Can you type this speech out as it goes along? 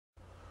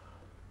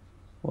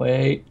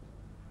Wait.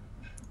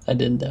 I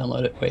didn't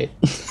download it. Wait.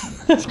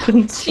 I've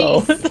been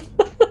solid.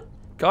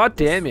 God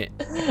damn it.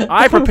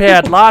 I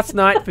prepared last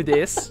night for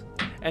this,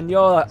 and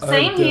you're like,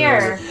 Same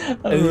here.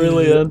 I'm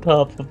really on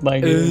top of my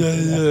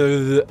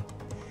game.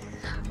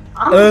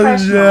 I'm a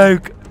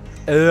joke.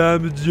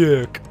 I'm a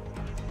jerk.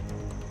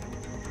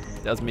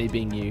 That was me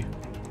being you.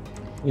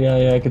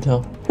 Yeah, I could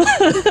tell.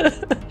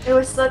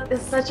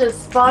 It's such a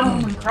spot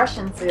on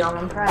impression, so I'm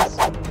impressed.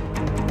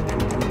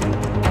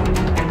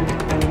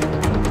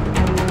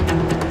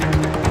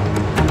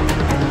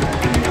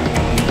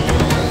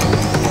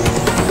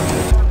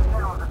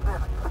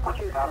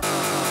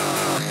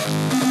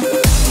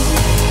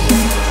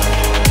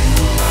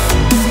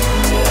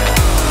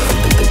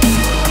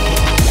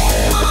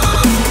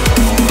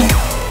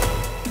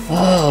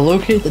 Oh,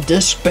 locate the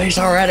disk space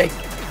already.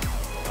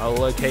 I'll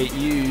locate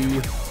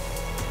you.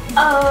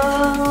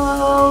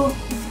 Oh.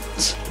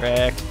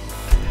 Wreck.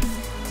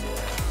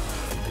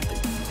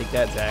 Take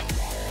that, Zach.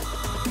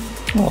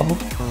 Oh.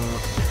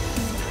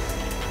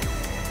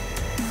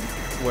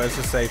 Where's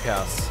the safe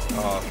house?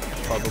 Oh,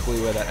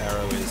 probably where that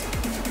arrow is.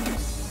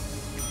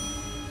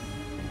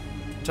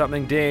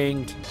 Something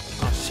dinged.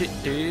 Oh shit,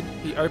 dude.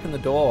 He opened the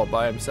door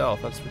by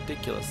himself. That's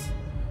ridiculous.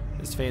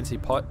 There's fancy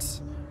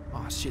pots.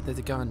 Oh shit, there's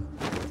a gun.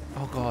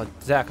 Oh god.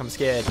 Zach, I'm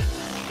scared.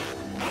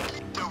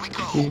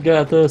 You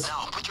got this.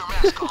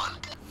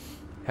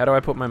 How do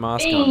I put my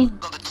mask on?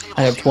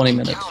 I have 20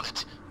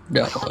 minutes.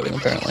 Downloading,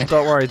 apparently.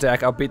 Don't worry,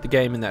 Zach. I'll beat the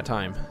game in that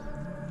time.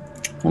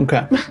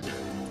 Okay.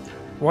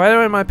 Why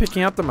am I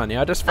picking up the money?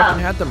 I just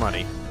fucking had the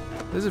money.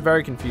 This is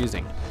very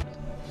confusing.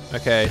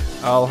 Okay,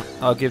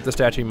 I'll give the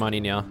statue money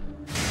now.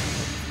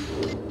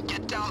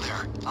 Get down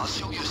there. I'll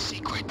show you a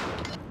secret.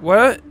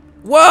 What?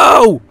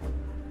 Whoa!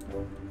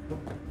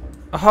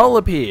 A hole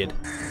appeared.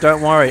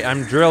 Don't worry,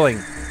 I'm drilling.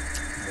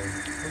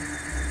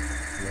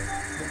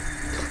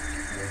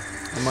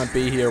 I might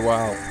be here a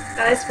while.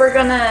 Guys, we're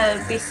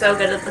gonna be so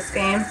good at this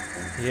game.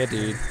 Yeah,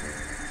 dude.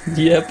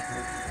 Yep.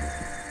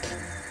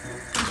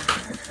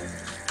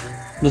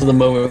 This is the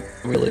moment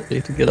we really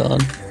need to get on.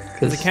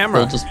 Because The camera.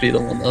 they'll just be the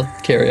one to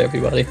carry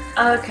everybody.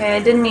 Okay, I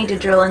didn't need to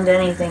drill into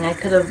anything. I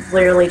could have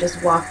literally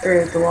just walked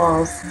through the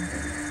walls.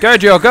 Go,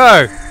 Jill,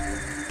 go!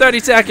 30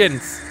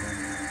 seconds!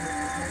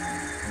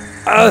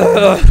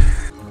 Ugh.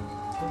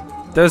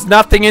 There's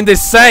nothing in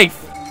this safe!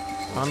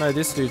 Oh no,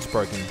 this dude's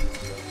broken.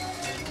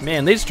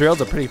 Man, these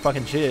drills are pretty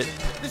fucking shit.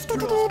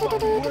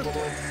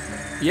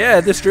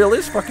 Yeah, this drill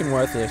is fucking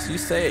worthless. You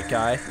say it,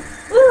 guy.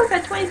 Woo, I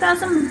got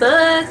 20,000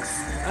 bucks.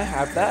 I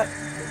have that.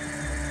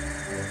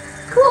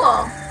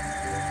 Cool.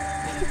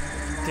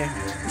 Damn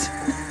it.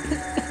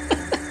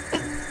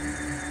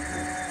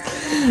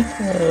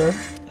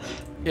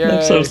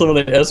 Next time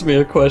somebody asks me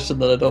a question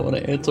that I don't want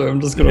to answer,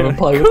 I'm just gonna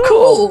reply with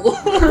cool.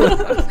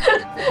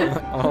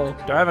 Oh,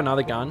 do I have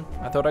another gun?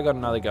 I thought I got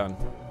another gun.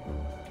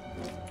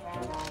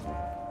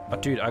 Oh,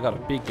 dude, I got a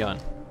big gun.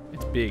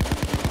 It's big. Is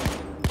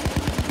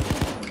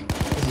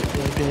it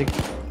really big?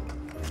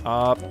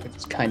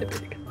 It's kind of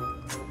big.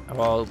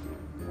 Well,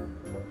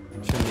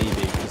 shouldn't be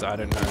big because I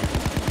don't know.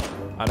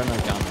 I don't know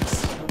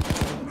guns.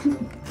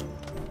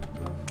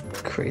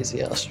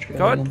 Crazy Australian.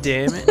 God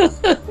damn it.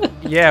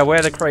 Yeah,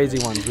 we're the crazy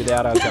ones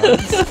without our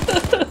guns.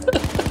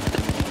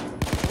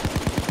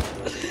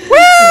 Woo!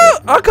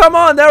 Oh, come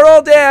on, they're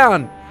all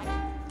down.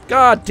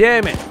 God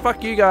damn it.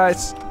 Fuck you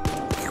guys.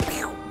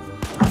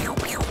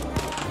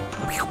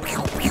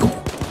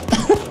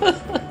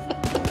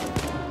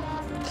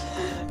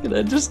 Can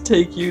I just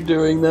take you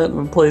doing that and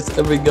replace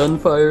every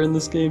gunfire in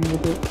this game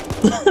with it?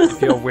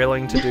 If you're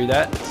willing to do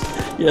that.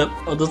 Yep,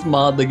 I'll just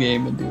mod the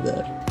game and do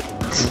that.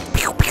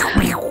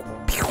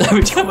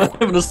 Every time I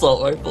have an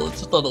assault rifle, it's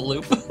just on a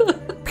loop.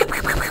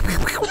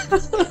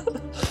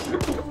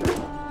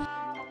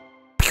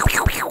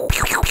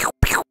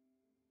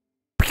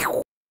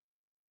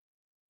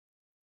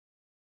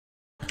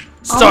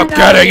 Stop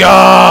getting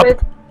up!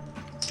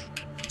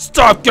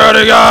 Stop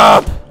getting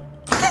up!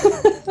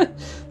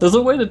 There's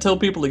a way to tell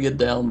people to get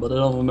down, but I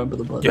don't remember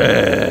the button.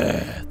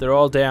 Yeah, they're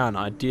all down.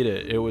 I did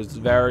it. It was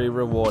very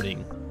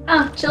rewarding.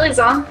 Oh, Chili's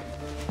on.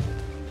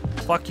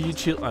 Fuck you,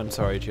 Chill. I'm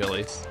sorry,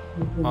 Chili.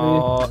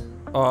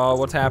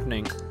 What's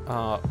happening?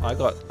 I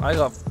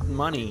got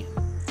money.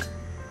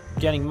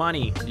 Getting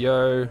money,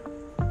 yo.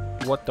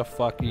 What the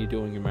fuck are you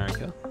doing,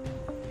 America?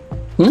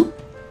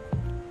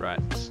 Right.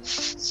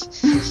 So,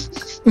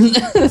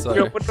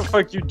 Yo, what the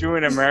fuck you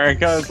doing,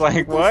 America? I was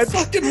like, what?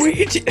 Fucking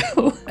we do.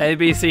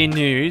 ABC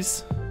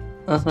News.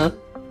 Uh-huh.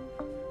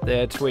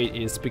 Their tweet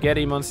is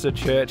Spaghetti Monster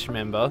Church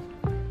member.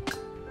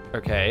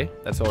 Okay,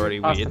 that's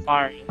already weird.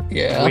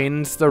 Yeah.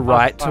 Wins the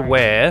right to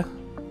wear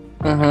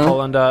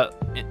Uh-huh.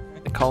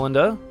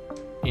 colander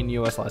in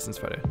US license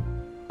photo.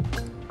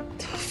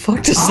 The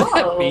fuck does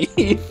that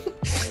mean?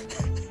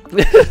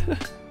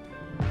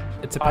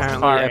 It's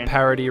apparently a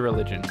parody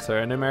religion. So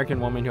an American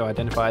woman who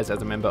identifies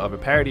as a member of a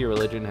parody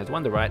religion has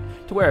won the right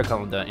to wear a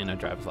colander in a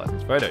driver's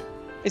license photo.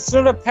 It's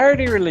not a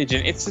parody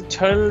religion. It's a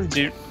total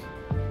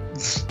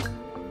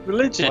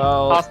religion,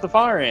 Well-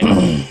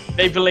 Pastafarian.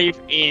 They believe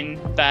in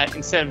that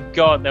instead of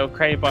God, they were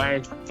created by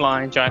a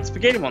flying giant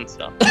spaghetti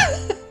monster.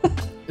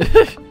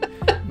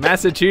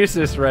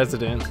 Massachusetts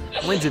resident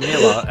Lindsay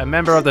Miller, a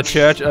member of the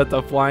Church of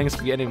the Flying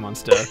Spaghetti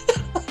Monster,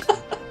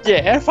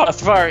 Yeah,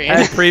 Pastafarian.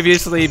 had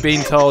previously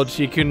been told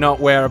she could not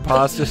wear a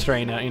pasta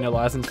strainer in a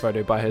license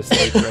photo by her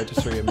state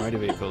registry of motor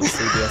vehicles,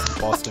 CBS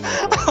Boston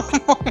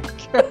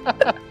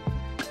report.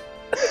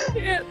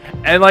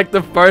 And like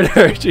the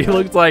photo, she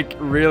looked like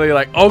really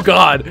like, oh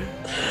god.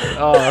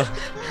 Oh,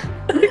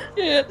 I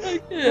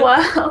can't.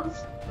 Wow.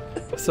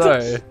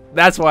 so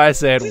that's why I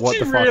said, Did what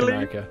the you fuck, really?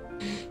 America?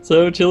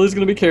 So Chili's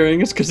gonna be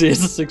carrying us because he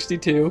has a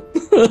 62.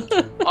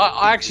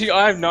 I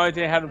have no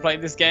idea how to play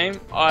this game.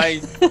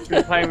 I've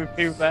been playing with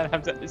people that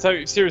have to,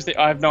 so seriously,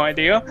 I have no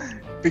idea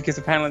because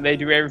apparently they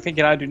do everything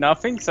and I do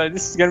nothing. So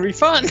this is gonna be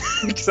fun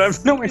because I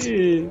have no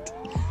idea.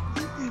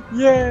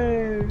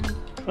 Yay!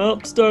 Oh,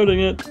 starting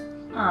it.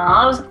 Oh,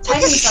 I was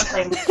typing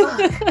something.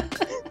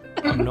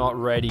 Fuck. I'm not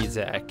ready,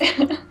 Zach.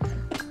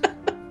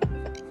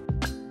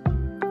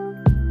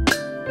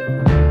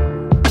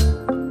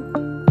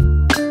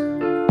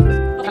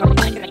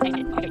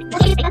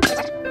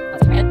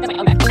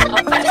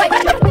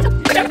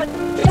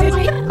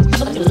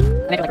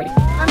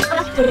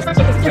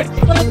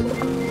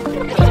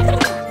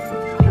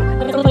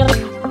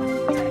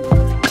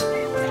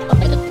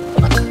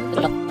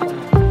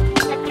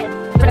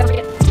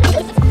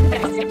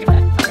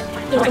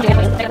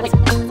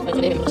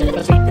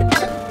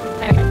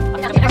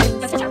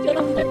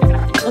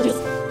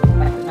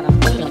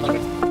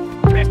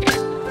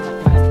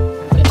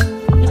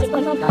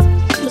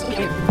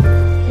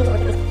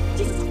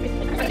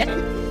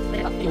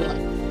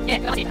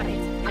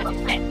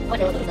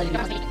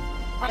 Yeah,